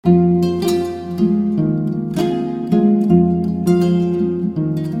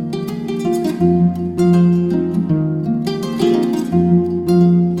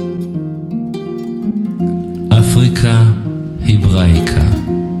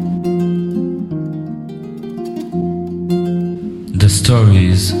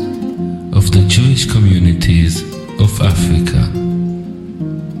stories of the Jewish communities of Africa.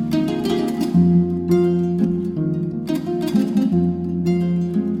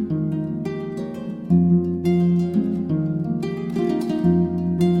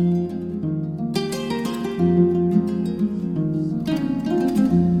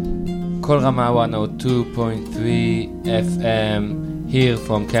 Kol Rama 102.3 FM, here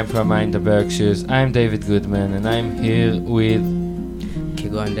from Camp Rama in the Berkshires. I'm David Goodman and I'm here with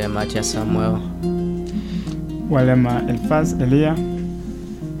Kigonde Matia Samuel, Walema Elfaz Elia.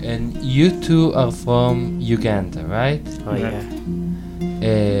 And you two are from Uganda, right? Oh yeah.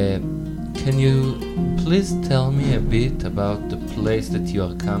 Can you please tell me a bit about the place that you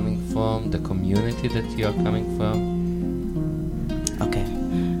are coming from, the community that you are coming from? Okay.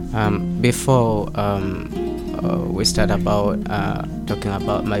 Before we start about talking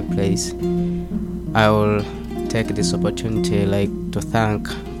about my place, I will take this opportunity to thank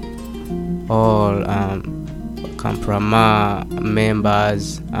all Camp Rama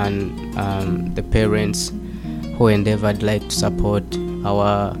members and the parents who endeavored to support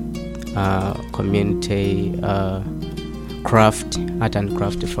our community art and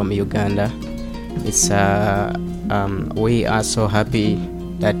craft from Uganda. It's we are so happy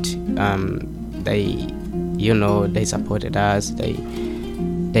that they supported us.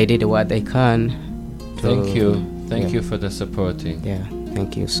 They did what they can. Thank you for the supporting. Yeah,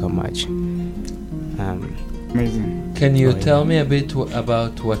 thank you so much. Amazing. Can you tell me a bit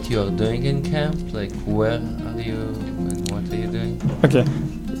about what you are doing in camp? Where are you and what are you doing? Okay.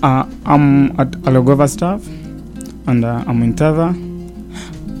 I'm at Alogova staff and I'm in Tava.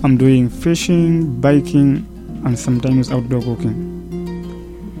 I'm doing fishing, biking, and sometimes outdoor cooking.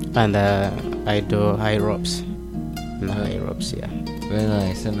 And I do high ropes. Yeah. Very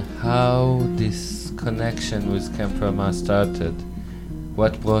nice. And how this connection with Camp Rama started?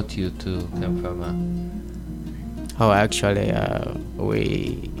 What brought you to Camp Rama? Oh, actually,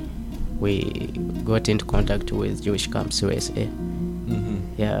 we got into contact with Jewish Camps USA. Mm-hmm.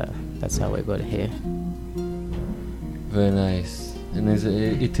 Yeah, that's how we got here. Very nice. And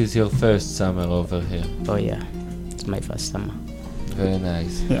it is your first summer over here? Oh yeah, it's my first summer. Very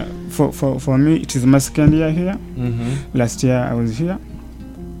nice. Yeah, for me it is my second year here. Mm-hmm. Last year I was here.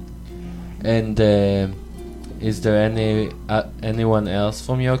 And is there anyone else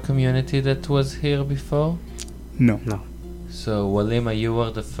from your community that was here before? No. So Walema, you were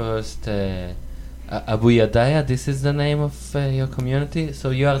the first Abu Yadaya. This is the name of your community.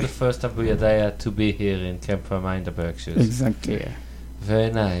 So you are the first Abu Yadaya to be here in Camp Rama in the Berkshires. Exactly. Yeah. Very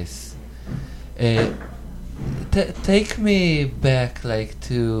nice. Take me back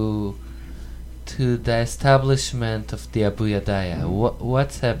to the establishment of the Abu Yadaya.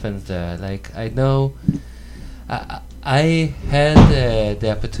 What happens there? I know I had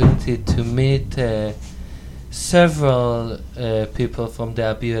the opportunity to meet several people from the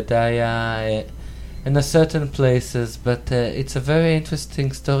Abu Yadaya in certain places, but it's a very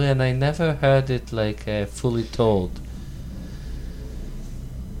interesting story and I never heard it fully told.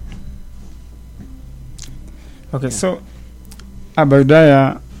 Okay, so Abu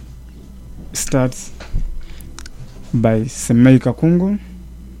Yadaya starts by Semei Kakungu.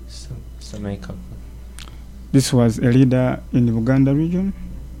 Semei Kakungu. This was a leader in the Uganda region.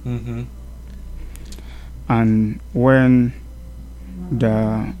 Mm-hmm. And when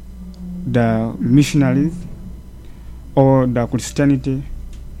the missionaries or the Christianity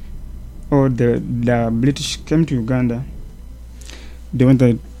or the British came to Uganda, they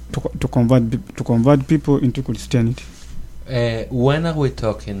wanted to convert people into Christianity. When are we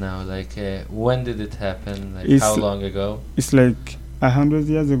talking now? When did it happen? How long ago? It's 100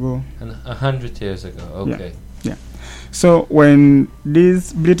 years ago. 100 years ago. Okay. Yeah. So when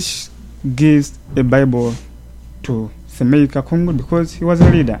these British gives a Bible to Semei Kakungu because he was a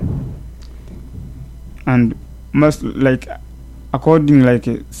leader, and most according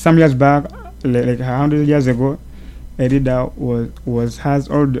some years back, 100 years ago, a leader has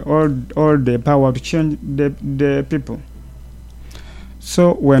all the power to change the people.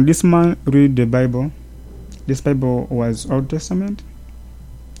 So when this man read the Bible, this Bible was Old Testament,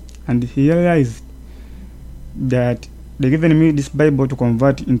 and he realized that they given me this Bible to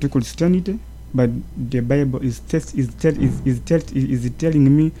convert into Christianity, but the Bible is telling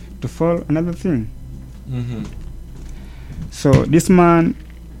me to follow another thing. Mm-hmm. So this man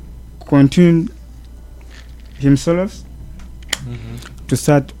continued himself to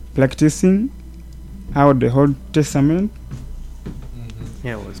start practicing how the Old Testament.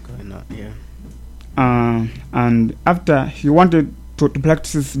 Yeah, what's going on? Yeah. And after he wanted to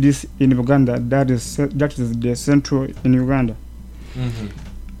practice this in Uganda, that is the central in Uganda. Mm-hmm.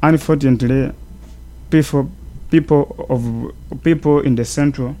 Unfortunately, people in the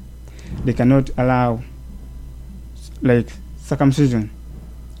central, they cannot allow like circumcision.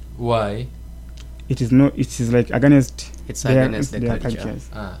 Why? It is like against It's their, against the their culture. cultures.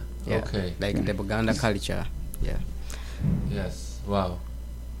 Ah, Yeah. okay. Like the Buganda culture. Yeah. Yes. Wow.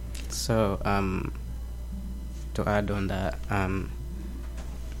 So to add on that,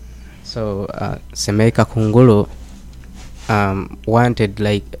 Semeika Kungulu wanted,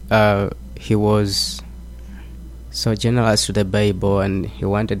 like, he was so generous to the Bible, and he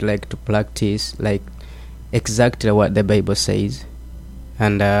wanted, like, to practice like exactly what the Bible says,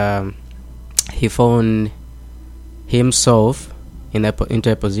 and he found himself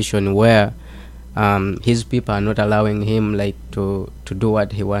into a position where his people are not allowing him, like, to do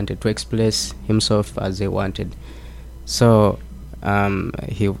what he wanted, to express himself as he wanted. So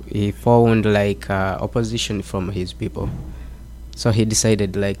he found, like, opposition from his people. So he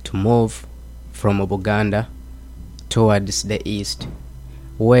decided, like, to move from Buganda towards the east,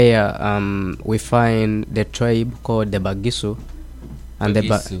 where we find the tribe called the Bagisu. And the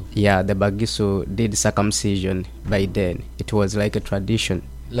Bagisu did circumcision by then. It was like a tradition.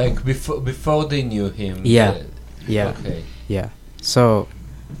 Like before they knew him. Yeah. Yeah. Okay. Yeah. So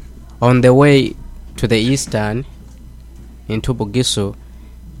on the way to the eastern into Bugisu,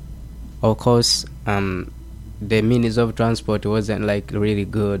 of course, the means of transport wasn't, like, really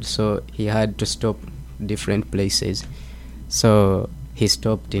good, so he had to stop different places. So he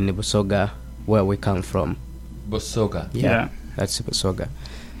stopped in Busoga, where we come from. Busoga. Yeah. That's Busoga.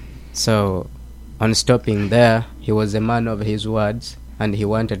 So on stopping there, he was a man of his words, and he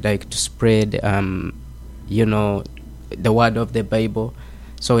wanted, like, to spread the word of the Bible.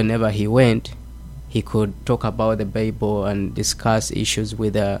 So whenever he went, he could talk about the Bible and discuss issues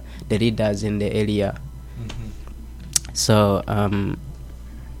with the leaders in the area. Mm-hmm. So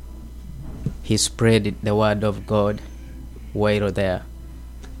he spread the word of God while there,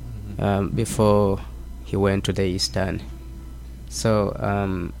 before he went to the eastern. So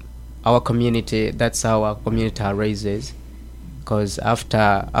our community, that's how our community arises, because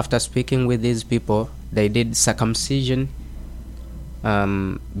after speaking with these people, they did circumcision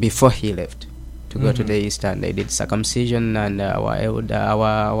before he left to go to the eastern. They did circumcision, and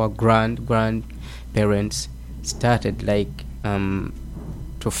our grandparents started, like, to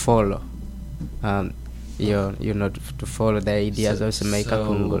follow to follow the ideas of Semeika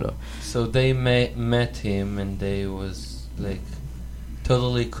Kungulu. So they met him, and they was, like,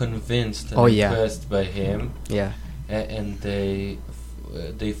 totally convinced and impressed by him. Yeah. And they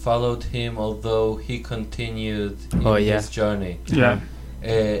followed him, although he continued in his journey. Yeah.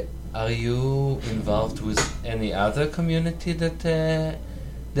 Are you involved with any other community that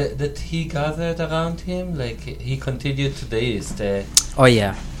he gathered around him? Like, he continued to the east.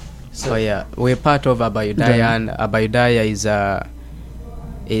 We're part of Abayudaya, and Abayudaya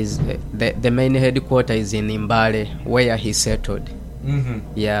is the main headquarters is in Imbale, where he settled. Mm-hmm.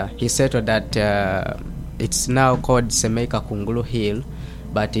 Yeah, he settled at it's now called Semeika Kungulu Hill,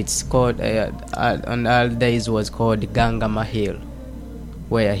 but it's called on all days was called Gangama Hill,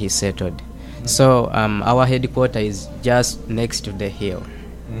 where he settled. Mm-hmm. So our headquarters is just next to the hill.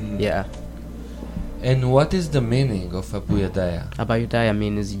 Mm-hmm. Yeah. And what is the meaning of Abayudaya? Abayudaya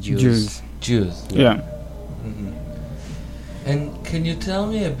means Jews. Yeah. Mm-hmm. And can you tell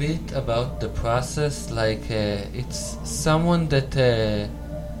me a bit about the process? Like, it's someone that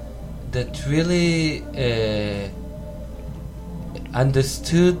really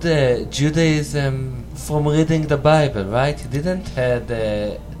understood Judaism from reading the Bible, right? He didn't have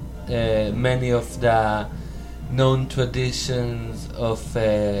many of the known traditions of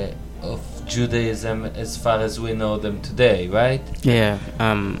Judaism as far as we know them today, right? Yeah.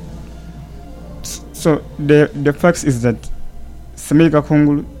 So the fact is that Semeika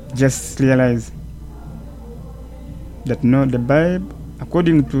Kungulu just realized that the Bible,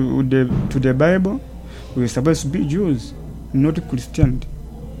 according to the Bible, we're supposed to be Jews, not Christians.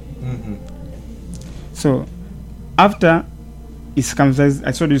 Mm-hmm. So after he circumcised,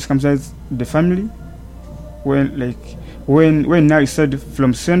 I saw he circumcised the family. When now he started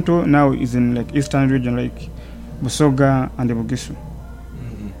from Central, now he's in, like, Eastern region, like Busoga and the Bugisu.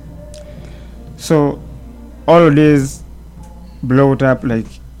 Mm-hmm. So all of these blowed up, like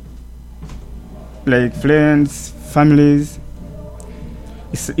friends, families.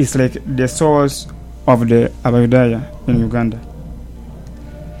 It's like the source of the Abayudaya in Uganda.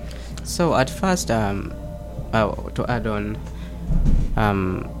 So at first, to add on,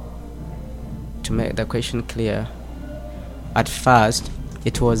 to make the question clear, at first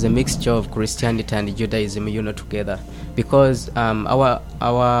it was a mixture of Christianity and Judaism, together, because our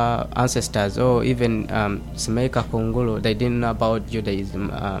ancestors, or even Semeika Kungulu, they didn't know about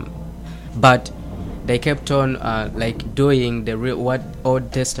Judaism, but they kept on doing what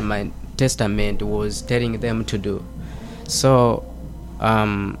Old Testament was telling them to do. So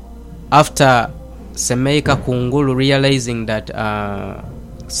after Semeika Kungulu realizing that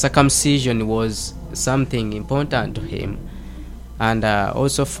circumcision was something important to him, and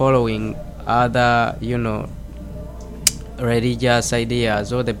also following other religious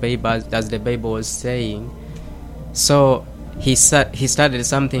ideas, or the Bible, as the Bible was saying, so he started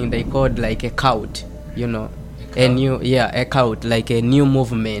something they called like a cult, a cult, like a new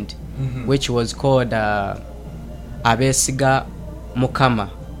movement, which was called Abesiga Mukama.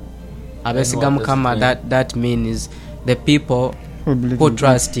 Abesiga Mukama, that means the people who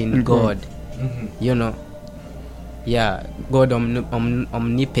trust in God. God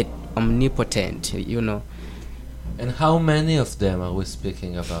omnipotent, And how many of them are we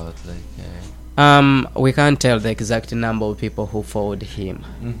speaking about? We can't tell the exact number of people who followed him,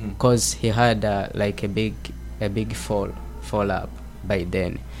 because he had a big fall up by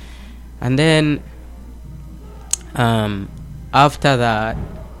then. And then after that,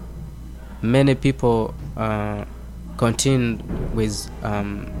 many people continued with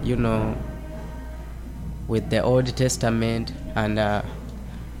with the Old Testament, and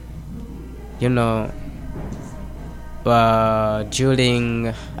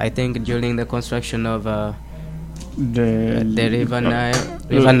during the construction of the River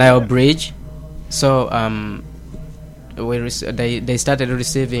Nile Bridge, so they started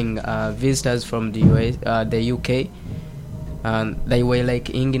receiving visitors from the UK, and they were like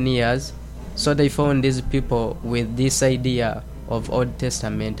engineers. So they found these people with this idea of Old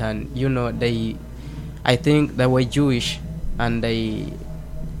Testament, and I think they were Jewish, and they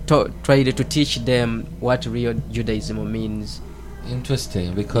tried to teach them what real Judaism means.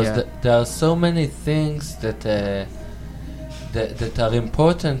 Interesting, because there are so many things that are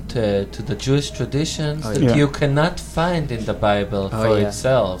important to the Jewish traditions that you cannot find in the Bible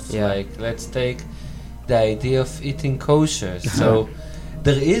itself. Like, let's take the idea of eating kosher. So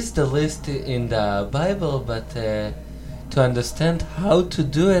there is the list in the Bible, but to understand how to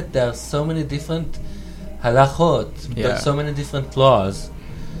do it, there are so many different halachot, so many different laws.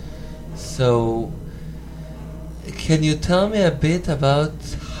 So can you tell me a bit about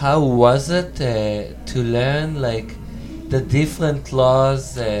how was it to learn like the different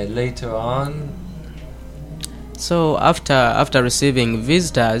laws later on? So after receiving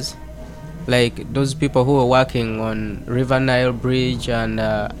visitors, like those people who were working on River Nile Bridge and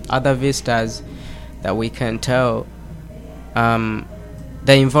other visitors that we can tell,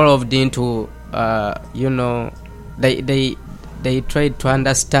 they involved into they tried to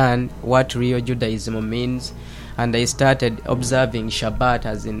understand what real Judaism means, and they started observing Shabbat,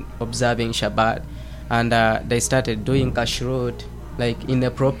 and they started doing kashrut like in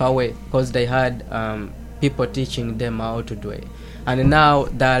a proper way, because they had people teaching them how to do it. And now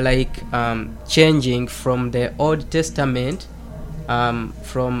they're like changing from the Old Testament,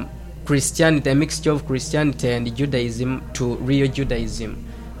 from Christianity, a mixture of Christianity and Judaism, to real Judaism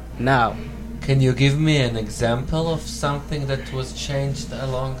now. Can you give me an example of something that was changed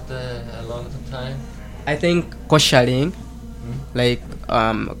along the time? I think koshering, like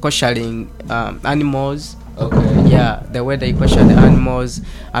koshering animals. Okay. Yeah, the way they kosher the animals,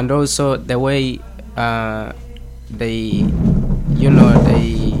 and also the way they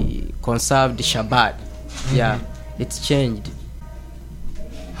conserved Shabbat. Yeah, it's changed.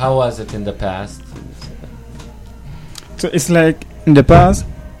 How was it in the past? So it's like in the past,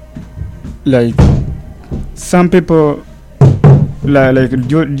 like some people like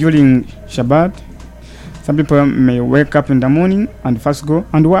during Shabbat, some people may wake up in the morning and first go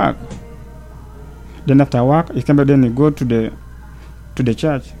and work. Then after work, then you go to the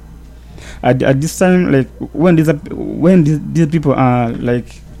church. At this time, like when these people are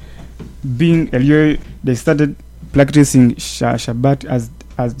like being earlier, they started practicing Shabbat as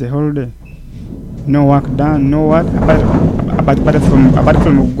the holiday. No work done, no what apart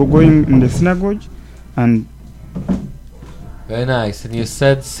from going in the synagogue. And very nice. And you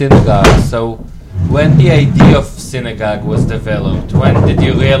said synagogue. So when the idea of synagogue was developed, when did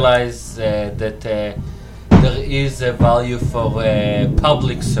you realize that there is a value for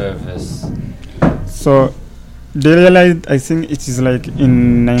public service? So they realized, I think it is like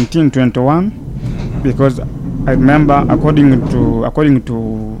in 1921, because I remember according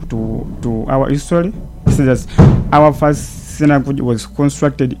to our history, it says our first synagogue was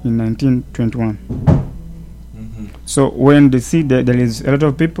constructed in 1921. So when they see that there is a lot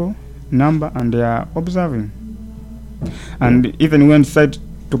of people number and they are observing, and even when start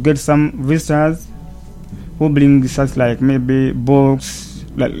to get some visitors who bring such like maybe books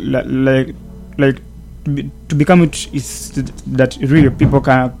like to become it is that really people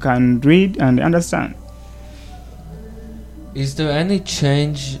can read and understand. Is there any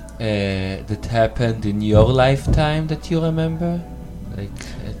change that happened in your lifetime that you remember? Like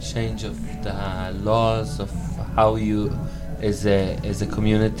a change of the laws of how you as a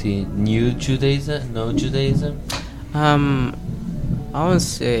community knew Judaism, know Judaism? I won't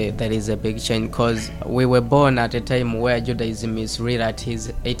say there is a big change because we were born at a time where Judaism is really at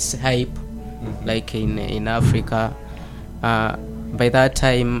its hype, like in Africa. By that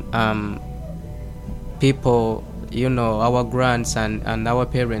time, people, our grands and our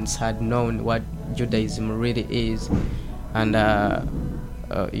parents had known what Judaism really is, and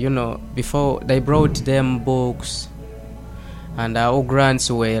before they brought them books, and our grands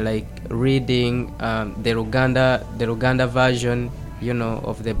were like reading the Uganda version,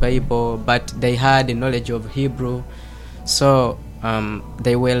 of the Bible, but they had a knowledge of Hebrew, so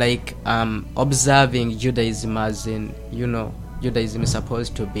they were like observing Judaism as in Judaism is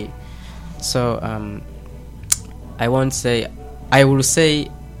supposed to be. So I will say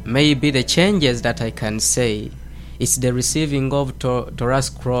maybe the changes that I can say is the receiving of Torah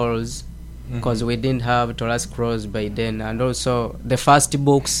scrolls, because we didn't have Torah scrolls by then, and also the first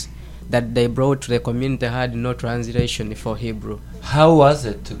books that they brought to the community had no translation for Hebrew. How was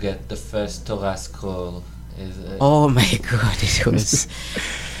it to get the first Torah scroll? Oh my God,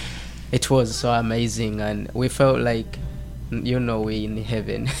 it was so amazing, and we felt like we in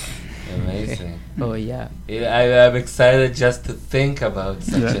heaven. Amazing. Oh yeah. I'm excited just to think about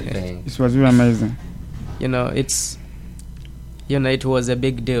such a thing. It was really amazing. It was a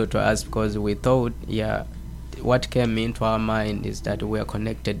big deal to us because we thought, what came into our mind is that we are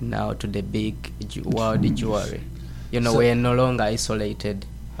connected now to the big world Jewry. So we are no longer isolated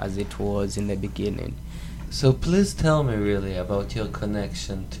as it was in the beginning. So please tell me really about your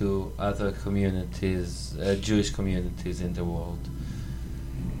connection to other communities, Jewish communities in the world.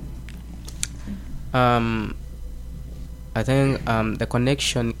 I think the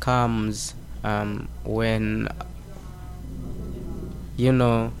connection comes when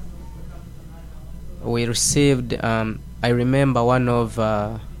we received, I remember one of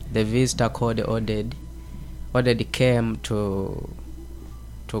the visitor called Oded came to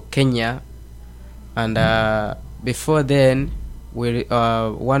Kenya, and before then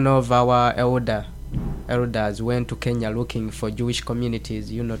one of our elders went to Kenya looking for Jewish communities,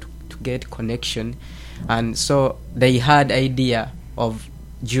 to get connection, and so they had idea of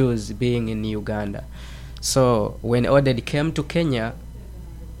Jews being in Uganda. So when Oded came to Kenya,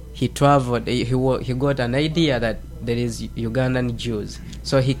 he traveled. He got an idea that there is Ugandan Jews.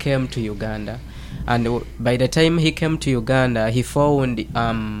 So he came to Uganda, and by the time he came to Uganda, he found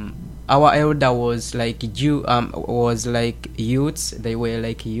our elder was like youths. They were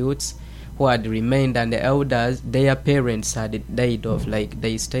like youths who had remained, and the elders, their parents had died off. Like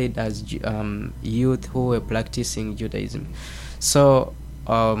they stayed as youth who were practicing Judaism. So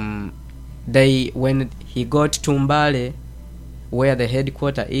when he got to Mbale, where the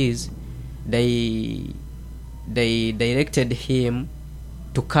headquarters is, they directed him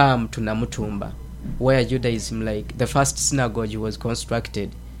to come to Namutumba, where Judaism, like the first synagogue was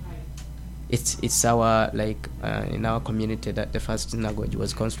constructed. It's our in our community that the first synagogue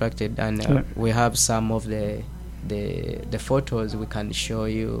was constructed, and we have some of the photos. We can show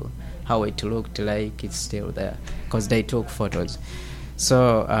you how it looked like. It's still there because they took photos.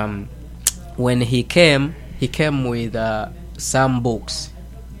 So when he came with some books,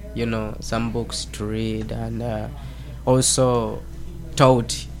 some books to read, and also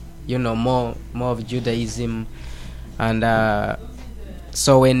taught, more of Judaism. And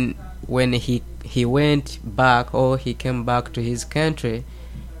so when he went back, or he came back to his country,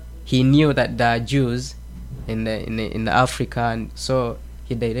 he knew that there are Jews in Africa, and so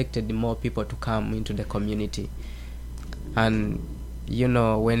he directed more people to come into the community. And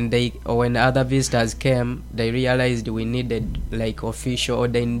when other visitors came, they realized we needed like official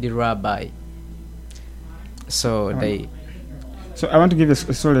ordained rabbi. So So I want to give a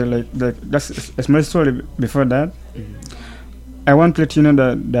story like that's a small story before that. I want to let you know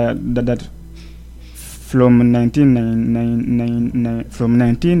that from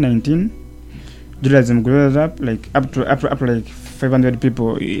 1919, Judaism grows up like up to like 500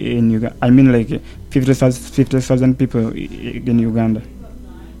 people in Uganda. I mean like 50,000 people in Uganda.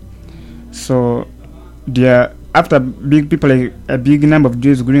 So there, after big people, like a big number of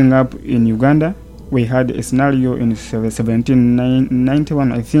Jews growing up in Uganda, we had a scenario in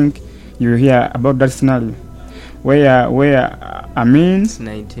 1791. I think you hear about that scenario, where Amin, It's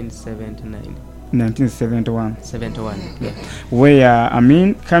 1979. 1971, 71. Yeah. where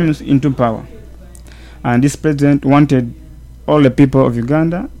Amin comes into power, and this president wanted all the people of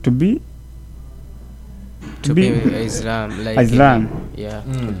Uganda to be To be Islam. Like Islam. Yeah.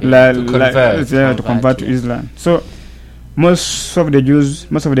 To convert. To convert to yeah. Islam. So most of the Jews,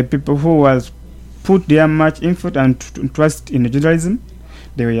 most of the people who was put their much effort and trust in Judaism,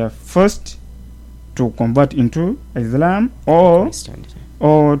 they were forced to convert into Islam or Christianity.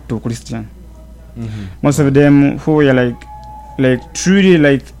 to Christian. Mhm. Most of them who were like truly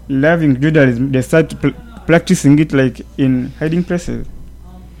like loving Judaism, they start practicing it like in hiding places.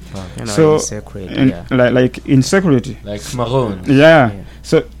 Wow. You know, So, it's sacred. And Yeah. like in security. Like Maroon. Yeah. Yeah.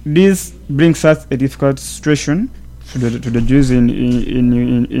 So this brings us a difficult situation to the Jews in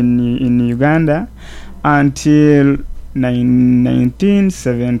Uganda until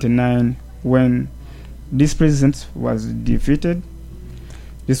 1979, when this president was defeated.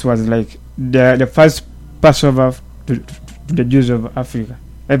 This was like the first Passover to the Jews of Africa.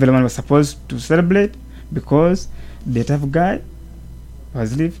 Everyone was supposed to celebrate because the tough guy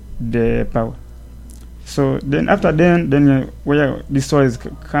was leave the power. So then after then where this story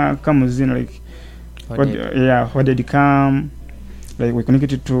comes in, like how did it come? Like we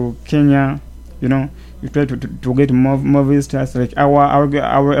connected to Kenya, you know. We try to get more visitors. Like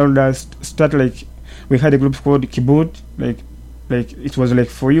our elders start, like we had a group called Kibbut, like it was like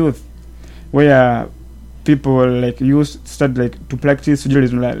for youth, where people like youth start like to practice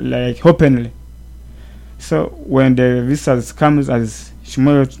Judaism like openly. So when the visitors comes, as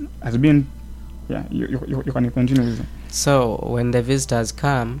Shmuel has been, yeah, you can continue with it. So when the visitors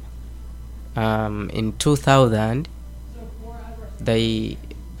come, in 2000, they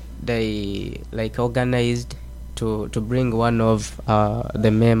like organized to bring one of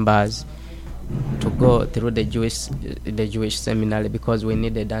the members to go through the Jewish seminary, because we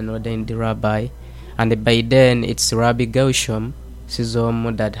needed an ordained rabbi, and by then it's Rabbi Gershom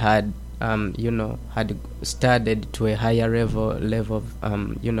Sizom that had had studied to a higher level of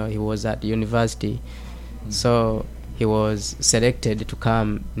he was at university. So he was selected to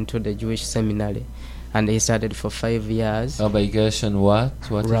come into the Jewish seminary, and he studied for 5 years. Rabbi Gershon what?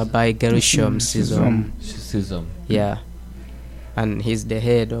 What is Rabbi Gershom Sizom. Sizom. Yeah. And he's the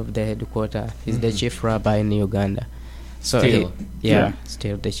head of the headquarters. He's the chief rabbi in Uganda. So Still.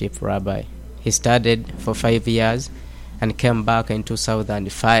 still the chief rabbi. He studied for 5 years and came back in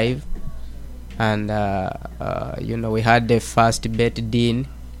 2005. And we had the first Bet Din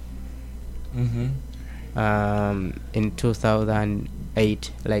in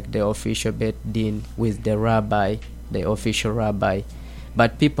 2008, like the official Bet Din with the rabbi, the official rabbi.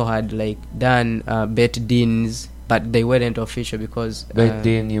 But people had like done Bet Dins, but they weren't official because Bet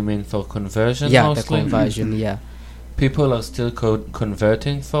Din, you mean for conversion? yeah, mostly? the conversion. Yeah. People are still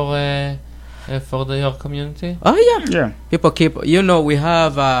converting for your community. Oh yeah. Yeah. People keep. We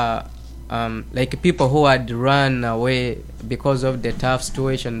have like people who had run away because of the tough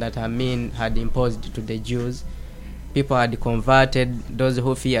situation that Amin had imposed to the Jews. People had converted, those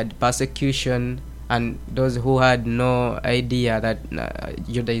who feared persecution, and those who had no idea that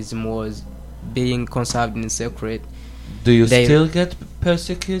Judaism was being conserved in secret. Do you still get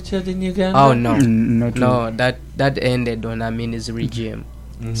persecuted in Uganda? Oh no, Not no, that ended on Amin's regime.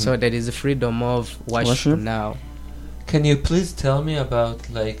 Mhm. So there is freedom of worship now. Can you please tell me about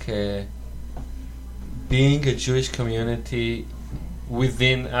like being a Jewish community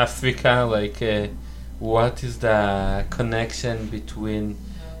within Africa? Like what is the connection between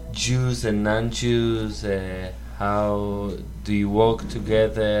Jews and non-Jews? How do you work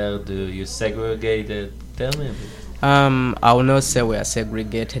together? Do you segregate it? Tell me a bit. I will not say we are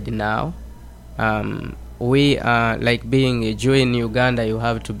segregated now. We are like being a Jew in Uganda. You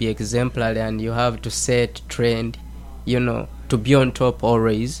have to be exemplary and you have to set trend. To be on top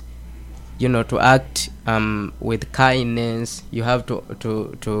always. To act with kindness. You have to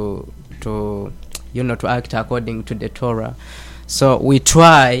act according to the Torah. So we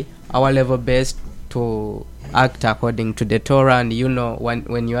try our level best to act according to the Torah, and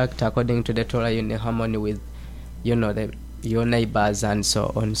when you act according to the Torah, you're in harmony with your neighbors and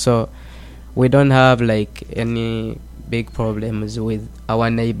so on. So we don't have like any big problems with our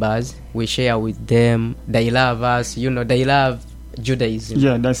neighbors. We share with them. They love us. They love Judaism.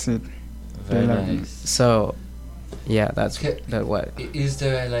 Yeah, that's it. Very love nice. So yeah, that's that what. Is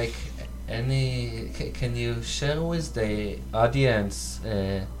there like any? Can you share with the audience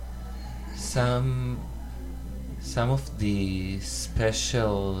some some of the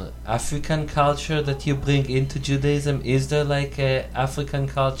special African culture that you bring into Judaism? Is there like a African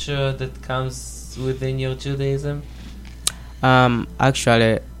culture that comes within your Judaism?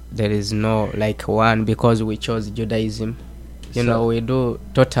 Actually, there is no like one because we chose Judaism. You So- know, we do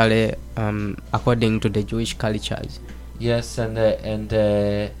totally according to the Jewish cultures. Yes, and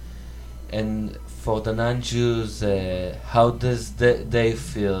for the non-Jews, how does they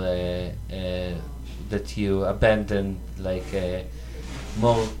feel that you abandoned like a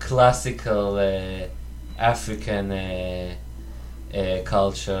more classical African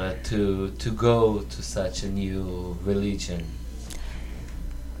culture to go to such a new religion?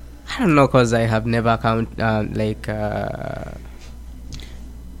 I don't know, cause I have never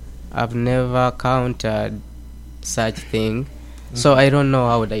I've never counted such thing, so I don't know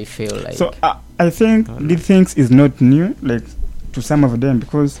how they feel like. So I think these things is not new, like to some of them,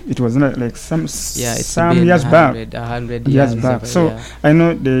 because it was not like some yeah, it's some been years back. 100 Years years back. ago, So yeah. I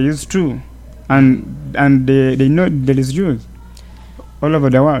know they used to, and they know there is Jews all over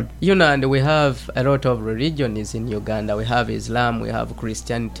the world. You know, and we have a lot of religions in Uganda. We have Islam, we have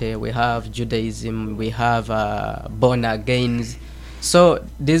Christianity, we have Judaism, we have born agains. So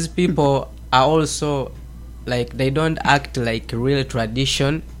these people are also like, they don't act like real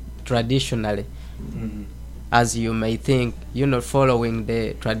traditionally, as you may think, you know, following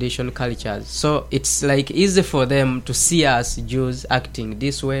the tradition cultures. So it's like easy for them to see us Jews acting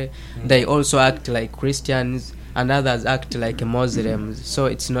this way. They also act like Christians, and others act like Muslims. So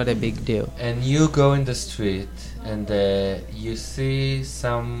it's not a big deal. And you go in the street and you see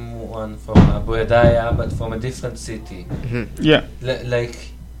someone from Abu Yadaya but from a different city. Yeah. Like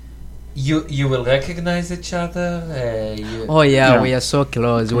you will recognize each other. Oh yeah, Yeah. we are so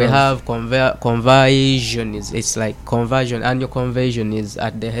close. We Close. have conversion. It's like conversion. Annual conversion is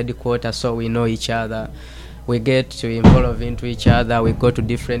at the headquarters, so we know each other. We get to involve into each other. We go to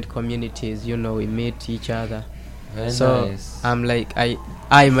different communities. You know, we meet each other. Very So nice. I'm like,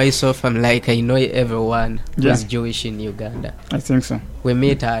 I myself am like, I know everyone who's Yeah. Jewish in Uganda. I think so. We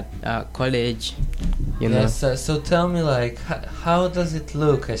meet at college. You know. Yes, so tell me, like, how does it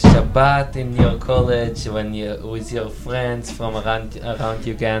look a Shabbat in your college when you with your friends from around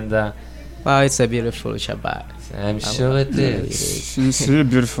Uganda? Wow, it's a beautiful Shabbat. I'm sure it really is. It's really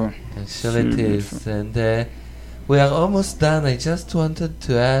beautiful. I'm sure it is. And we are almost done. I just wanted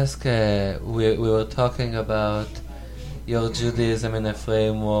to ask. We were talking about your Judaism in a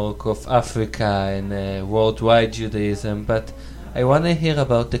framework of Africa and worldwide Judaism, but I want to hear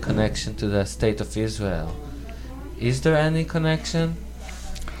about the connection to the state of Israel. Is there any connection?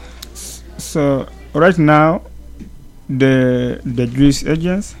 So right now, the Jewish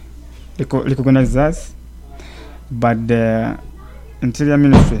agents recognize us, but the Interior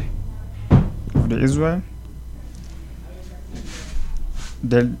Ministry of the Israel,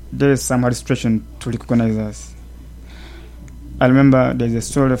 there is some restriction to recognize us. I remember there's a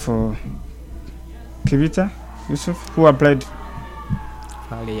story for Kivita Yusuf who applied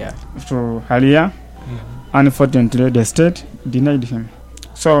Yeah. to Halia. Unfortunately, the state denied him.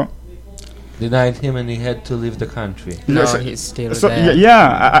 So Denied him and he had to leave the country. No, so- he's still So there.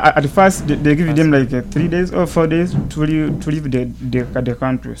 at first they give them like 3 days or 4 days to leave the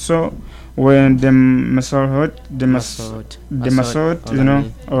country. So when the Massoud, you know,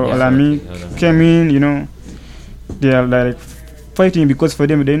 or Yeah. Olami came in, you know, they are like fighting because for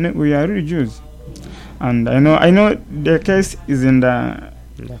them they know we are really Jews. And I know the case is in the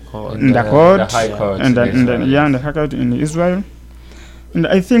court. in the court, the High Court and in in Israel. the High Court in Israel. And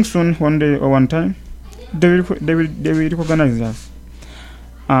I think soon, one day or one time, they will recognize us.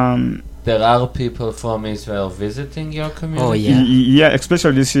 There are people from Israel visiting your community. Oh, yeah. Yeah,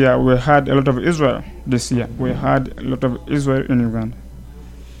 especially this year, we had a lot of Israel. This year, we had a lot of Israel in Uganda.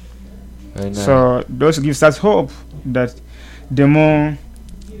 Very nice. So those gives us hope that the more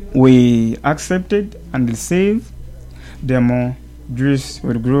we accept it and receive, the more Jews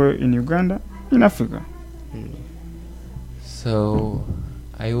will grow in Uganda, in Africa. So,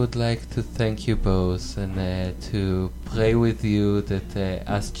 I would like to thank you both and to pray with you that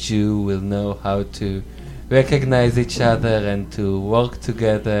us Jews will know how to recognize each other and to work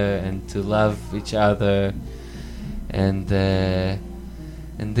together and to love each other. And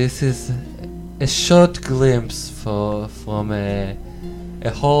this is a short glimpse from a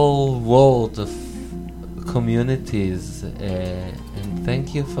whole world of communities. And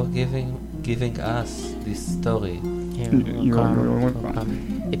thank you for giving us this story. You're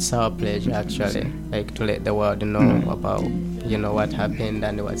welcome. It's our pleasure actually, like to let the world know about, you know, what happened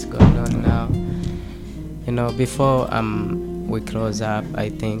and what's going on now. You know, before we close up, I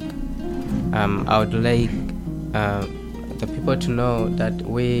think I would like the people to know that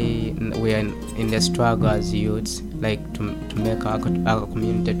we are in the struggle as youths, like to make our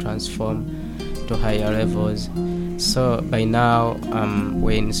community transform to higher levels. So by now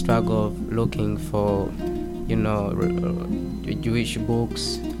we're in struggle of looking for, Jewish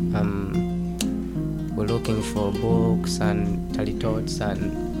books. We're looking for books and talitots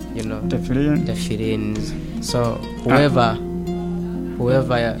and tefillins. So whoever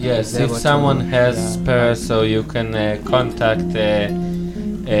yes, is if able someone to, has spare, so you can contact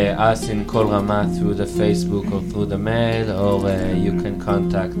us in Kol Rama through the Facebook or through the mail, or you can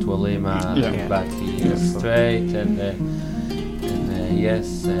contact Walima Baki straight, and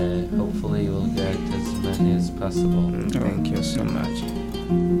yes, hopefully you will get as many as possible. Thank you so much.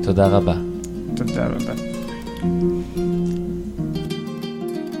 תודה רבה. תודה רבה.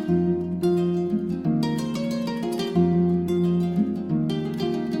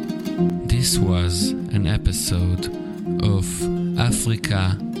 This was an episode of Africa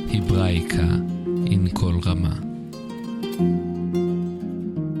Hebraica in Kol Rama.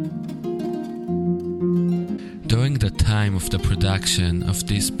 During the time of the production of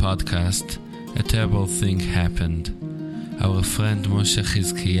this podcast, a terrible thing happened. Our friend Moshe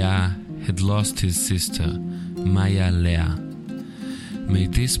Chizkiah had lost his sister, Maya Leah. May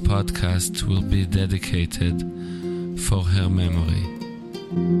this podcast will be dedicated for her memory.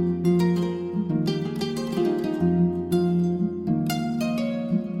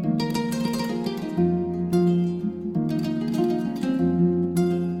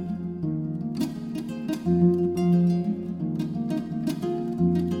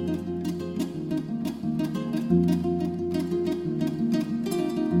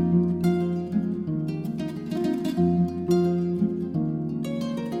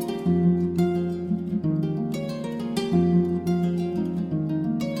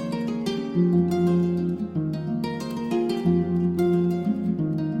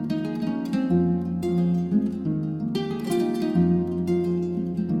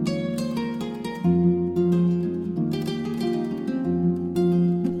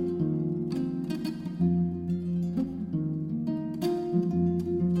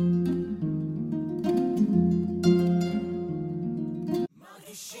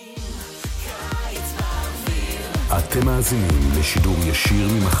 אתם מאזינים לשידור ישיר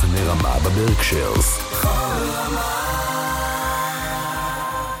ממחנה רמה בברקשיירס.